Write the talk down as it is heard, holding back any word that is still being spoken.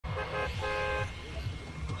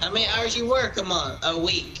How many hours you work a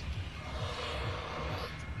week?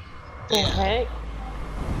 The heck?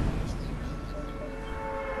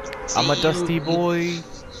 See, I'm a dusty boy.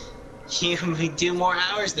 You do more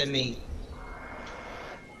hours than me.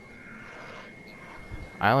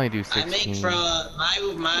 I only do I 16. make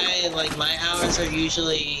from my hours are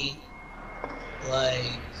usually like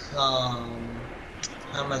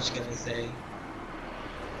how much can I say?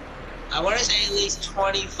 I want to say at least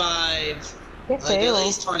 25. Yes, Like at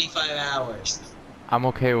least 25 hours. I'm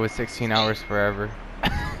okay with 16 hours forever.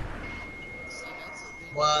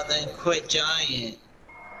 Well, then quit Giant.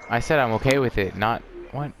 I said I'm okay with it, not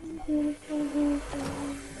what?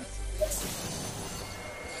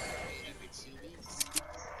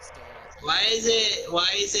 Why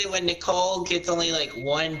is it when Nicole gets only like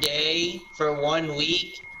 1 day for 1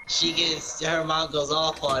 week, her mom goes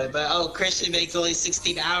off on it, but oh, Christian makes only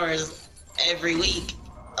 16 hours every week.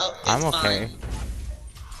 Oh, I'm it's okay. fine.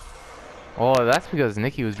 Well, that's because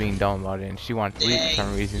Nikki was being dumb about it and she wanted to leave for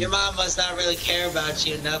some reason. Your mom must not really care about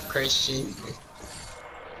you enough, Christian.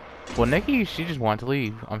 Well, Nikki, she just wanted to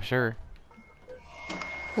leave, I'm sure.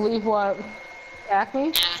 Leave what?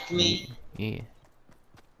 Acme? Acme. Yeah.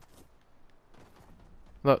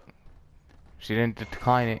 Look, she didn't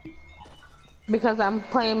decline it. Because I'm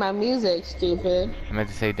playing my music, stupid. I meant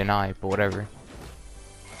to say deny, but whatever.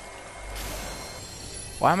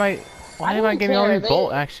 Why am I getting all these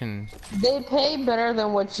bolt action? They pay better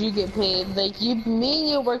than what you get paid. Like me and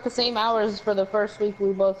you work the same hours for the first week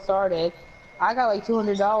we both started. I got like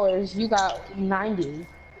 $200. You got 90.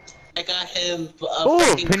 I got him a Oh,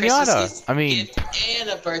 freaking pinata! Christmas I mean, gift and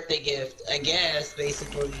a birthday gift, I guess,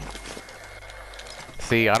 basically.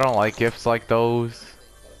 see, I don't like gifts like those.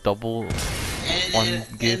 Double one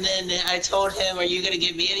gift. And then I told him, "Are you gonna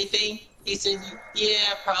give me anything?" He said,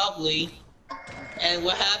 "Yeah, probably." And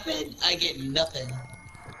what happened? I get nothing.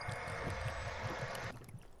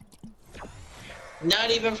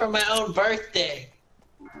 Not even for my own birthday.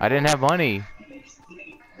 I didn't have money.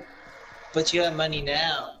 But you have money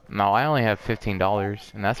now. No, I only have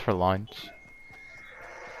 $15, and that's for lunch.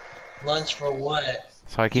 Lunch for what?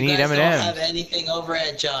 So I can eat You guys M&Ms. don't have anything over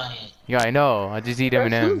at Giant. Yeah, I know. I just eat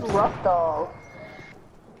M&Ms. Rough dog.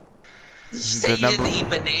 Did you say you didn't eat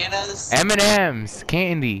bananas? M&Ms,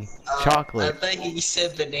 candy, chocolate. I thought you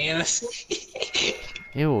said bananas.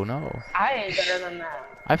 Ew, no. I ate better than that.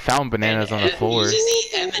 I found bananas on the floor. You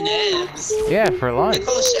just eat M&Ms. Yeah, for lunch.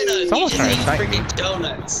 Nicole, shut up. Someone's You trying just to eat snipe me. freaking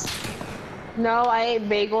donuts. No, I ate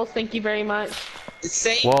bagels. Thank you very much.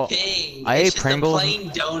 Same thing. I It's ate just Pringles. a plain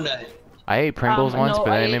donut. I ate Pringles once, no,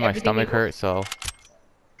 but then I it made ate my everything stomach equal. hurt, so.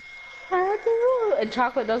 And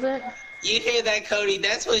chocolate doesn't. You hear that, Cody?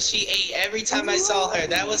 That's what she ate every time I saw her.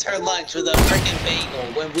 That was her lunch with a freaking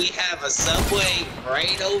bagel. When we have a Subway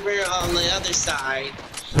right over on the other side,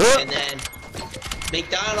 and then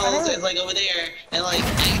McDonald's is like over there, and like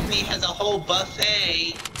Acme has a whole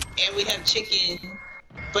buffet, and we have chicken.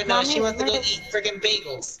 But no, she wants to go eat freaking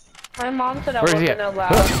bagels. My mom said I Where is he wasn't at?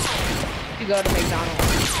 allowed to go to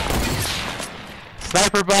McDonald's.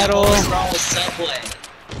 Sniper battle! What's wrong with Subway?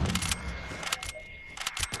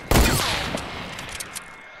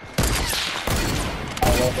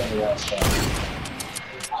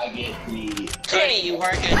 I get the... Cody, you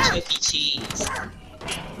work at Chuck E. Cheese.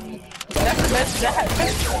 That's the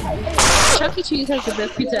best. Chuck E. Cheese has the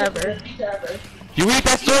best pizza ever. You eat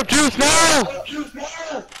that syrup juice now!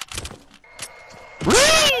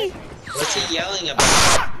 Whee! What's he yelling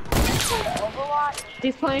about?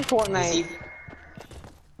 He's playing Fortnite.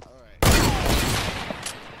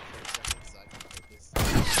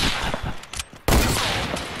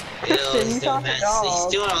 He's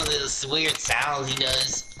doing all those weird sounds he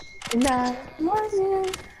does. No,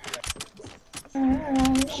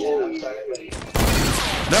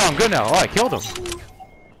 I'm good now. Oh, I killed him.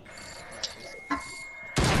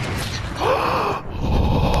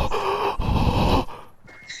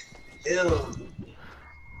 Ew.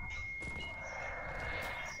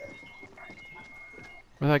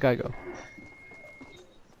 Where'd that guy go?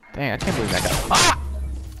 Dang, I can't believe that guy. Ah!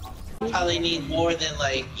 Probably need more than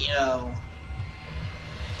like, you know,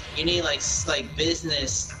 you need like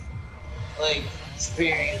business like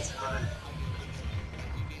experience on it.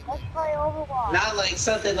 Let's play Overwatch. Not like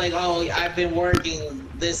something like, oh, I've been working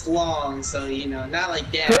this long, so you know, not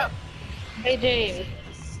like that. Hey James.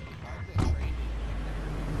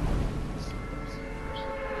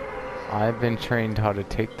 I've been trained how to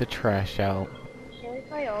take the trash out. Can we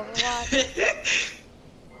play Overwatch?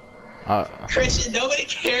 Christian, nobody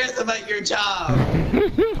cares about your job.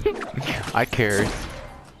 I cared.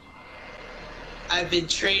 I've been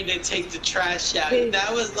trained to take the trash out.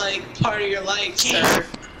 That was like part of your life, sir.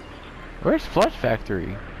 Where's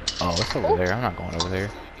SHAREfactory? Oh, it's over there. I'm not going over there.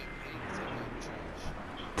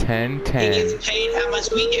 10, 10. He gets paid how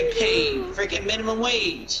much we get paid. Freaking minimum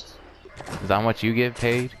wage. Is that how much you get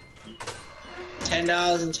paid?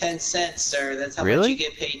 $10.10, sir. That's how Really? much you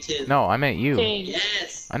get paid too. No, I meant you.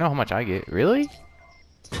 Yes. I know how much I get. Really?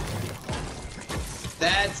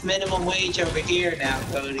 That's minimum wage over here now,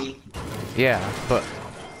 Cody. Yeah, but...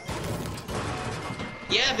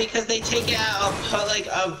 Yeah, because they take out like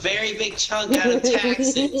a very big chunk out of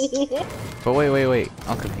taxes. But wait.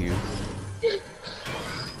 I'm confused.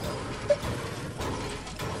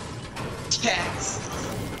 Tax.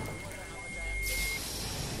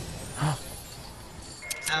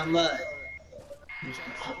 How much?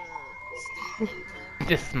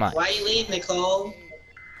 This much. Why you leave, Nicole?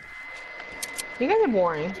 You guys are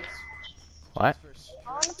boring. What?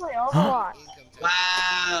 I want to play Overwatch.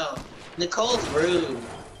 Wow. Nicole's rude.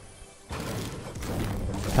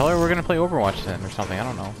 Tell her we're gonna play Overwatch then, or something. I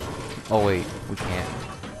don't know. Oh wait, we can't.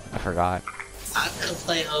 I forgot. I'm gonna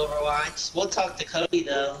play Overwatch. We'll talk to Cody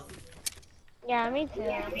though. Yeah, me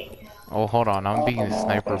too. Oh, hold on. I'm being a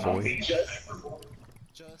sniper boy.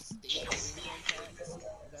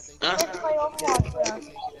 Let's play Overwatch with us.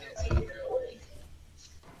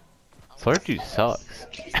 Slurp juice sucks.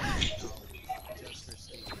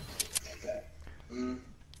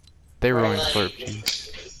 They ruined Slurp juice.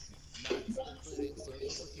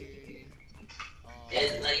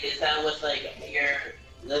 Like, is that what like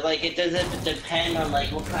your like? It doesn't depend on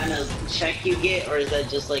like what kind of check you get, or is that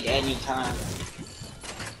just like any time?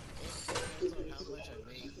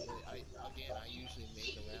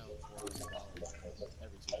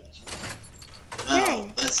 Oh,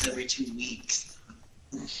 that's every 2 weeks.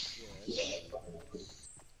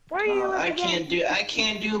 Where are you? Oh, I can't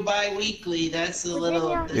do bi-weekly. That's a little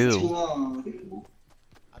that's Ew. too long.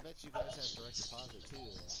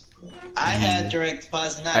 I had direct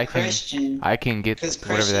deposit, not Christian. I can get Because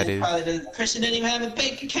whatever that is. Christian didn't even have a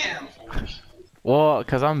bank account. Well,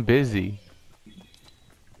 cause I'm busy.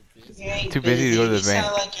 You ain't Too busy to go to the You bank.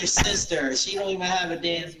 sound like your sister. She don't even have a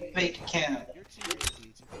damn bank account.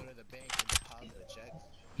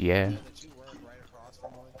 Yeah.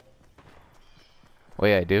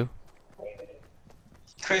 Wait, I do?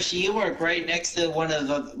 Christian, you work right next to one of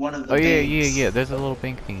the Oh yeah, banks. yeah. There's a little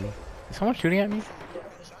bank thingy. Is someone shooting at me?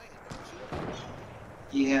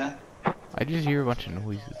 Yeah. I just hear a bunch of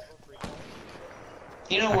noises.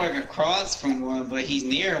 He don't work across from one, but he's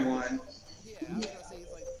near one.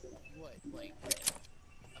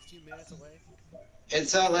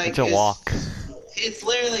 It's not like It's a walk. It's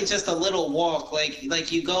literally just a little walk.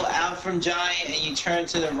 Like you go out from Giant and you turn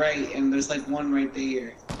to the right, and there's like one right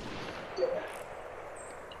there.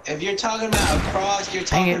 If you're talking about across, you're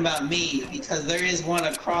talking about me, because there is one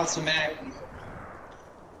across from Acme.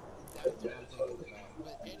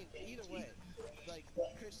 Either way, like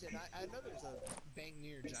Christian, I know there's a bank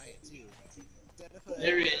near Giant too.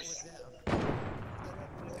 There is.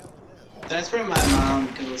 That's where my mom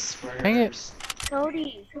goes for Dang it. hers.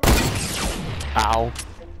 Cody, Ow.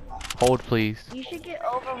 Hold, please. you should get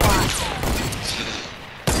Overwatch.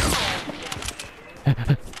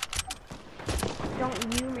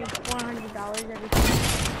 Don't you make $400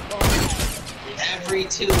 Every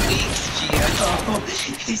 2 weeks, Gio.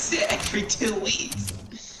 He said every 2 weeks.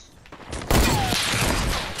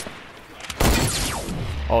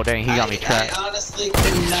 Oh dang, he got me trapped. I honestly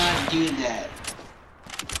could not do that.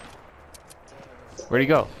 Where'd he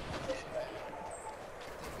go?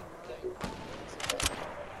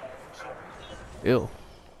 Ew.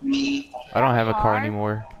 Me. I don't have a car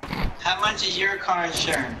anymore. How much is your car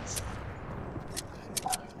insurance?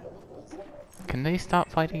 Can they stop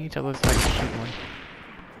fighting each other so I can shoot one?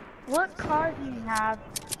 What car do you have?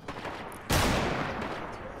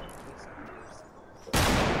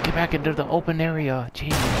 Get back into the open area,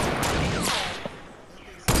 jeez.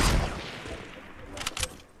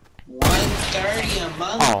 130 a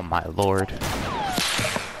month. Oh my lord.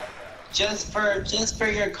 Just for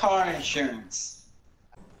your car insurance.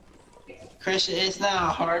 Christian, it's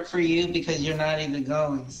not hard for you because you're not even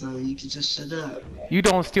going, so you can just shut up. You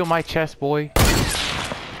don't steal my chest, boy.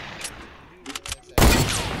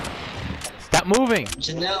 Stop moving.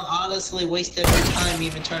 Janelle honestly wasted her time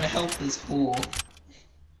even trying to help this fool.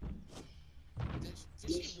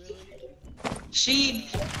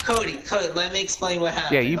 Cody, let me explain what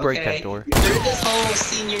happened. Yeah, you break okay? that door. Through this whole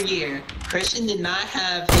senior year, Christian did not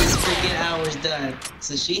have his freaking hours done.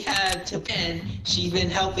 So she had to pen. She's been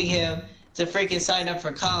helping him to freaking sign up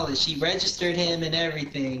for college. She registered him and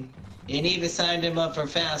everything. And even signed him up for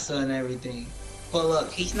FAFSA and everything. But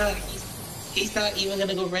look, he's not even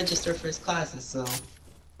gonna go register for his classes, so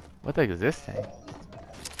What the heck is this thing?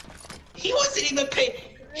 He wasn't even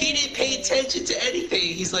he didn't pay attention to anything.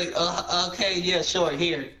 He's like, okay, yeah, sure,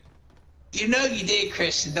 here. You know you did,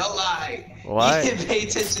 Christian, don't lie. What? You didn't pay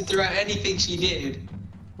attention throughout anything she did.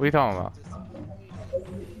 What are you talking about?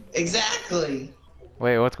 Exactly.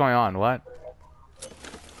 Wait, what's going on? What?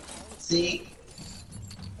 See?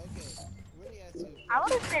 I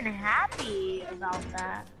would have been happy about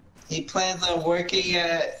that. He plans on working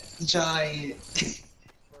at Giant.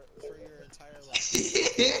 For your entire life.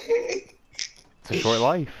 It's a short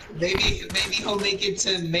life. maybe he'll make it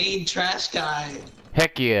to main trash guy.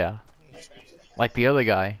 Heck yeah. Like the other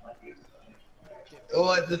guy.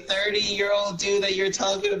 Or the 30-year-old dude that you're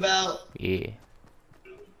talking about. Yeah.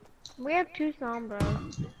 We have 2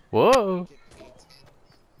 Sombras. Whoa.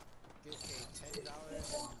 Get paid $10.11 an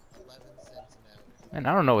hour. Man,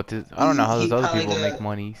 I don't know what this. I don't know how He those other probably people gonna- make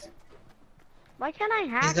monies. Why can't I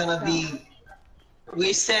hack He's gonna stuff? be.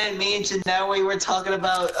 We said me and Janelle were talking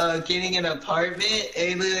about getting an apartment,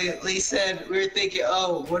 and Lee said we were thinking,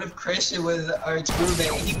 oh, what if Christian was our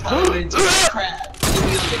roommate? He probably wouldn't do crap. He'd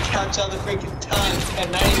be on the couch all the freaking time and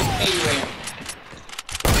not even pay rent.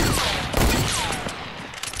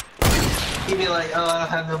 He'd be like, oh, I don't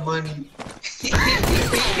have no money.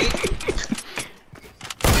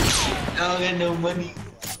 I don't got no money.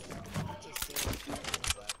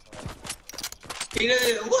 He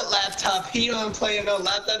doesn't, what laptop? He don't play no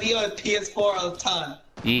laptop, he on PS4 all the time.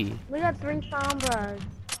 Yeah. We got 3 Sombras.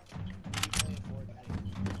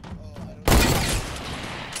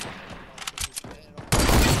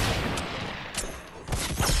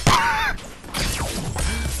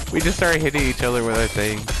 We just started hitting each other with our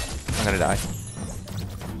things. I'm gonna die.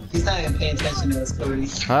 He's not even paying attention to us, Cody.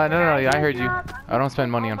 No, I heard you. I don't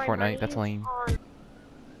spend money on Fortnite. That's lame.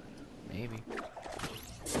 Maybe.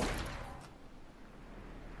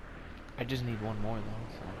 I just need one more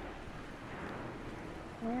though.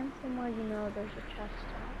 So. And somewhere you know there's a chest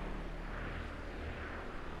out.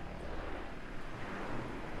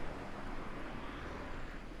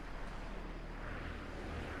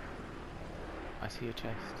 I see a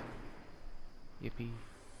chest. Yippee.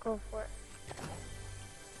 Go for it.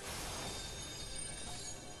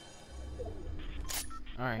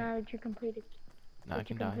 Alright. Now did you complete it? Now I Did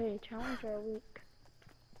you can die. complete a challenge or a week?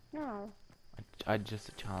 No. I just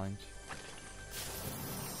a challenge.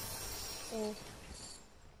 Oh.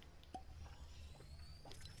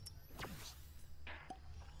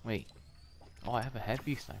 Wait. Oh, I have a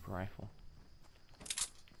heavy sniper rifle.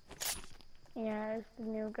 Yeah, it's the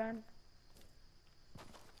new gun.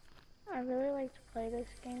 I really like to play this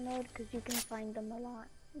game mode because you can find them a lot.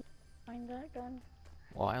 Find that gun.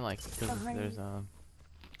 Well, I like it because Behind there's you.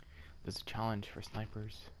 a challenge for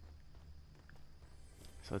snipers.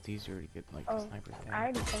 So it's easier to get like Oh, the snipers I down.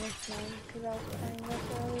 already finished mine because I was playing this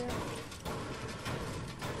earlier.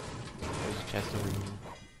 There's a chest over here.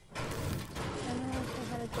 And I also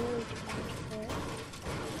had a daily challenge for it.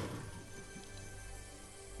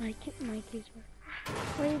 Mikey's work.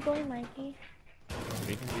 Where are you going, Mikey? Are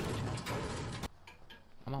you gonna get the chest?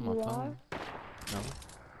 I'm on my You phone. are? No.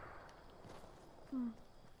 Hmm.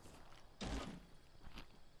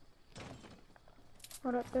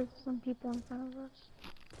 Hold up, there's some people in front of us.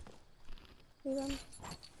 See them?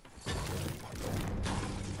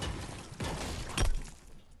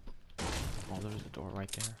 Oh, there's a door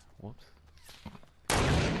right there. Whoops.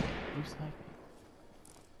 Who's sniping?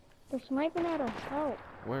 They're sniping at us. Help!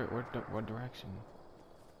 What direction?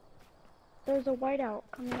 There's a whiteout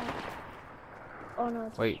coming out. Oh no,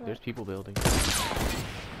 it's a Wait, truck. there's people building.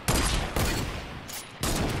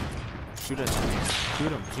 Shoot us.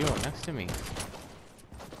 Shoot him. Next to me.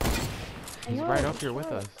 He's know, right it's up a here with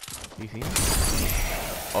truck. us. You see him?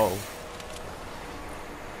 Oh.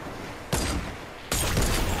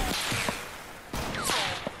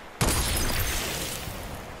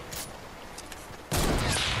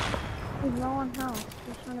 He's low on health.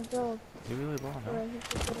 He's trying to build. He really low So now. that he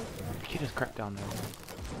can get us there. The kid is cracked down there.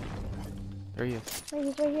 There he is. Wait,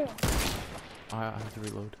 he's right here. Oh, I have to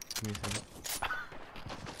reload. Give me a second.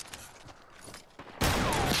 I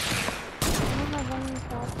don't have any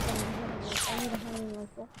shots on me. I need a hunting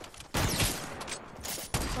rifle.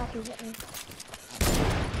 Stop, he's at me.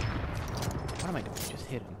 What am I doing? Just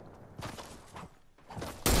hit him.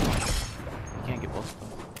 You can't get both of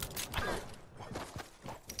them.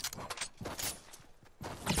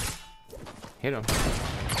 Hit him.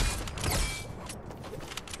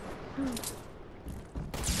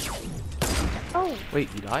 Oh! Wait,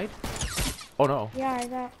 you died? Oh no. Yeah, I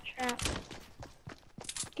got trapped.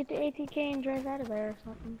 Get the ATK and drive out of there or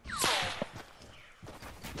something.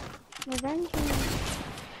 Revenge me.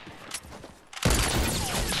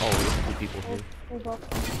 Oh, there's two people here. They both.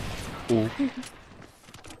 Ooh.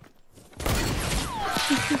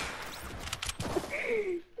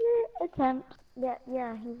 Attempt.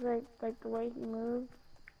 Yeah, he's like the way he moves,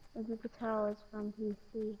 as you could tell, is from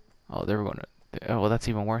PC. Oh, they're gonna. Oh, well, that's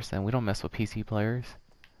even worse then. We don't mess with PC players.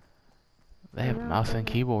 They have a mouse and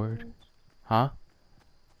keyboard. Huh?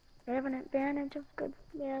 They have an advantage of good.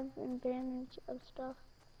 They have an advantage of stuff.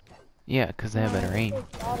 Yeah, because they have better aim.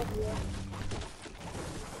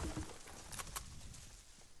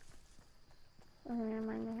 Oh, never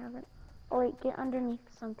mind, they haven't. Oh wait, get underneath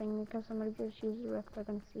something because somebody just used the rift. They're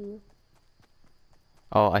gonna see you.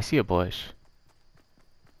 Oh, I see a bush.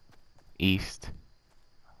 East.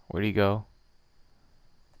 Where'd he go?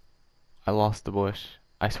 I lost the bush.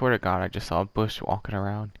 I swear to God, I just saw a bush walking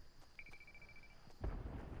around.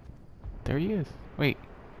 There he is. Wait,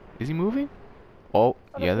 is he moving? Oh,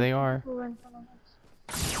 yeah, they are.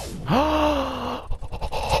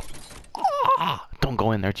 Don't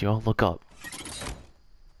go in there, Joe. Look up.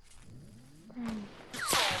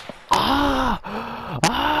 Ah!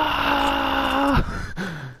 Ah!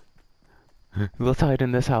 Let's hide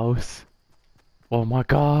in this house. Oh my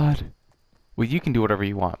God. Well, you can do whatever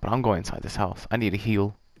you want, but I'm going inside this house. I need a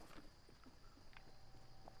heal.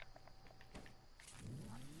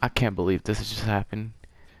 I can't believe this has just happened.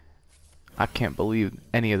 I can't believe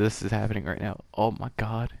any of this is happening right now. Oh my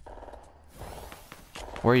God.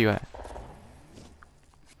 Where are you at?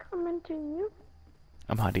 Coming to you.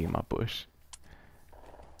 I'm hiding in my bush.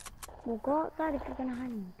 Well, go outside if you're gonna hide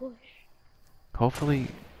in the bush. Hopefully,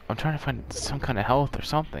 I'm trying to find some kind of health or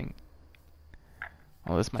something.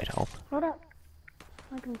 Oh, this might help. Hold up.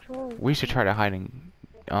 My controller. We should try to hide in,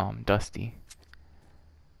 Dusty.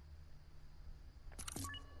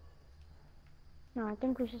 No, I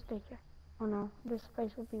think we should stay here. Oh no, this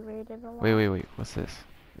place will be raided a lot. Wait. What's this?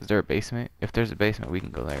 Is there a basement? If there's a basement, we can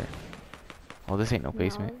go there. Oh, this ain't no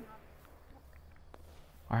basement.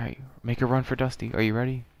 Alright, make a run for Dusty. Are you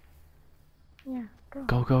ready? Yeah,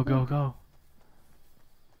 go. Go.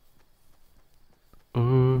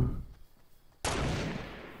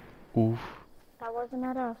 Oof. That wasn't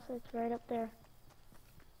at us, it's right up there.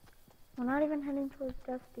 We're not even heading towards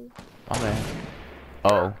Dusty. My bad.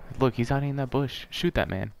 Oh, look, he's hiding in that bush. Shoot that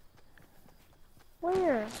man.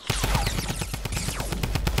 Where?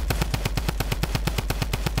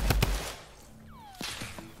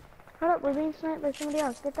 Hold up, we're being sniped by somebody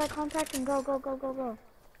else. Get that contact and go.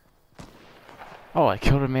 Oh, I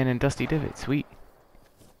killed a man in Dusty Divot. Sweet.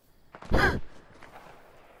 That's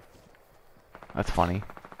funny.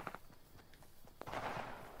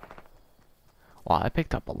 Wow, I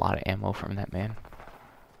picked up a lot of ammo from that man.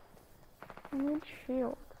 I need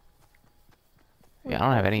shield. Yeah, I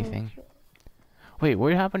don't have anything. Wait,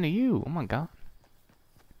 what happened to you? Oh my God.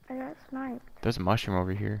 I got sniped. There's a mushroom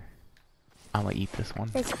over here. I'm gonna eat this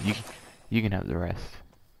one. You can have the rest.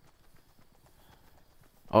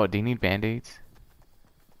 Oh, do you need band-aids?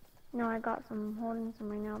 No, I got some. I'm holding some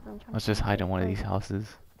right now. But I'm trying Let's just hide in one of these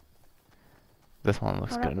houses. This one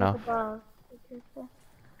looks good enough.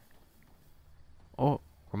 Oh,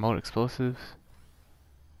 remote explosives.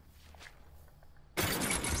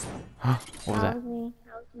 Huh? What was that? That was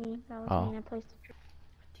me. Oh. I placed a trap.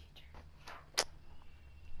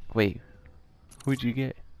 Wait, who'd you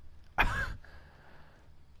get?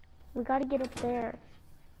 We gotta get up there.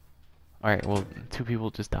 Alright, well, 2 people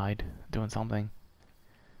just died doing something.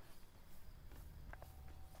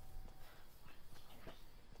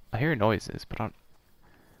 I hear noises, but I don't...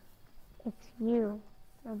 It's you.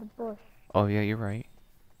 Or the bush. Oh yeah, you're right.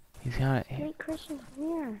 He's got it. Wait, Christian, come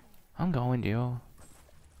here. I'm going, Joe.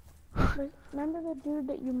 Remember the dude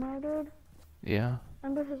that you murdered? Yeah.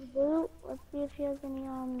 Remember his loot? Let's see if he has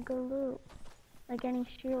any good loot. Like any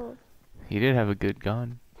shield. He did have a good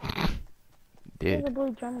gun. He has a Did.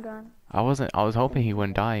 blue drum gun. I was hoping he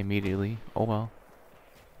wouldn't die immediately. Oh well.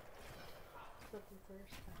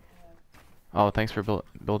 Oh, thanks for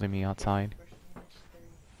building me outside.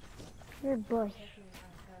 You're bush.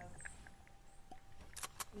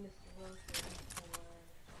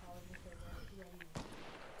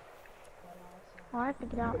 Oh, I have to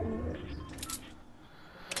get out anyways.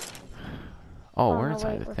 Oh, Oh, we're no,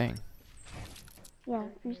 inside wait, the thing. Yeah,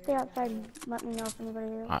 you stay outside and let me know if anybody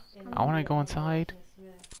else. I want to go inside.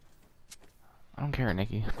 I don't care,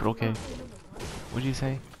 Nikki, but okay. What'd you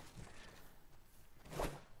say?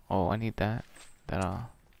 Oh, I need that.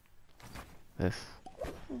 This.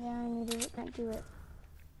 Yeah, I need it. Can't do it.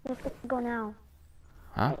 You have to go now.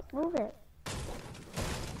 Huh? Wait, move it.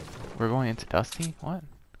 We're going into Dusty? What?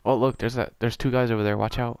 Oh, look, there's 2 guys over there.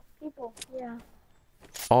 Watch out. People, yeah.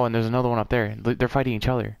 Oh, and there's another one up there. They're fighting each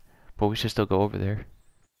other. But we should still go over there.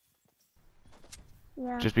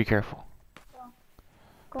 Yeah. Just be careful.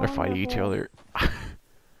 Go They're in fighting the each hole. other.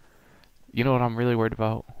 You know what I'm really worried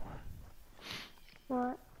about?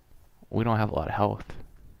 What? We don't have a lot of health.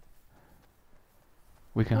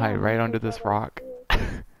 We can Yeah, hide right once under they this kill rock. those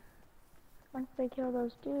dudes. Once they kill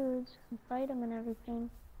those dudes and fight them and everything,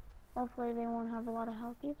 hopefully they won't have a lot of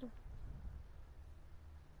health either.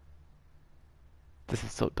 This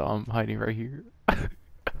is so dumb, hiding right here. I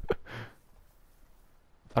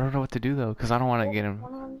don't know what to do though, because I don't want to get him.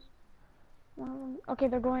 One of them. Okay,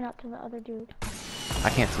 they're going up to the other dude. I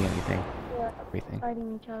can't see anything. They're Everything.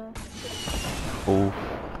 fighting each other. Oh,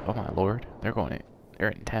 oh my lord. They're going in. They're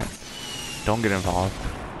intense. Don't get involved.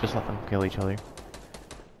 Just let them kill each other.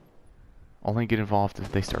 Only get involved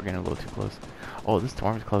if they start getting a little too close. Oh, this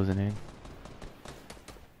storm's closing in.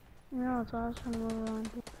 No, so I was trying to move around.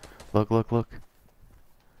 Look, look, look.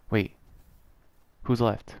 Wait. Who's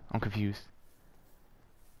left? I'm confused.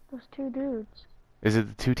 Those two dudes. Is it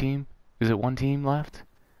the two team? Is it one team left?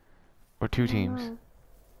 Or two I don't teams? know.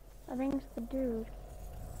 I think it's the dude.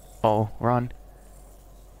 Oh, run.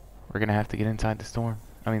 We're gonna have to get inside the storm.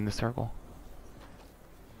 I mean, the circle.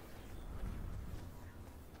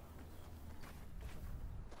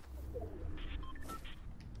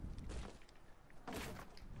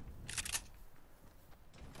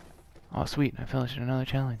 Oh, sweet. I finished another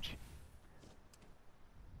challenge.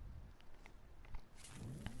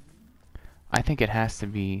 I think it has to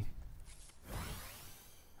be...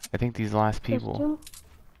 I think these last There's people two?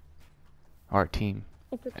 are a team.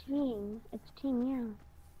 It's a team. It's a team,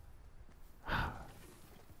 yeah.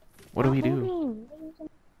 What do Stop we do? moving.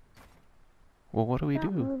 Well, what do we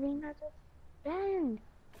Stop do? moving. That's a bend.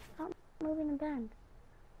 Stop moving and bend.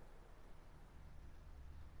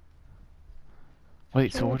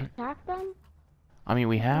 Wait, Should so we what... attack them? I mean,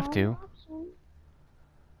 we have No to. option.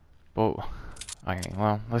 But... Okay,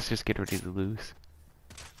 well, let's just get ready to lose.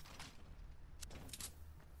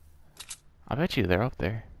 I bet you they're up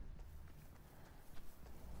there.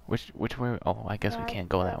 Which way? Oh, I guess we Yeah, can't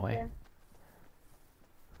go they're that up way. there.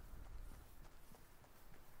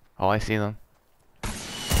 Oh, I see them.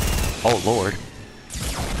 Oh, Lord.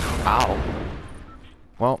 Ow.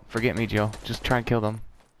 Well, forget me, Joe. Just try and kill them.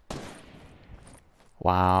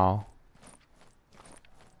 Wow.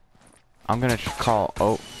 I'm gonna call...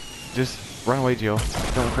 Oh. Just run away, Joe.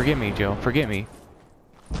 Don't forget me, Joe. Forget me.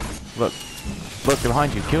 Look. Look, they're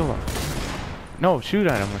behind you. Kill them. No, shoot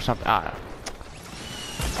at them or something. Ah.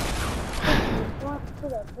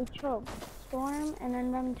 We choked. Storm and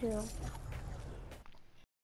then them two.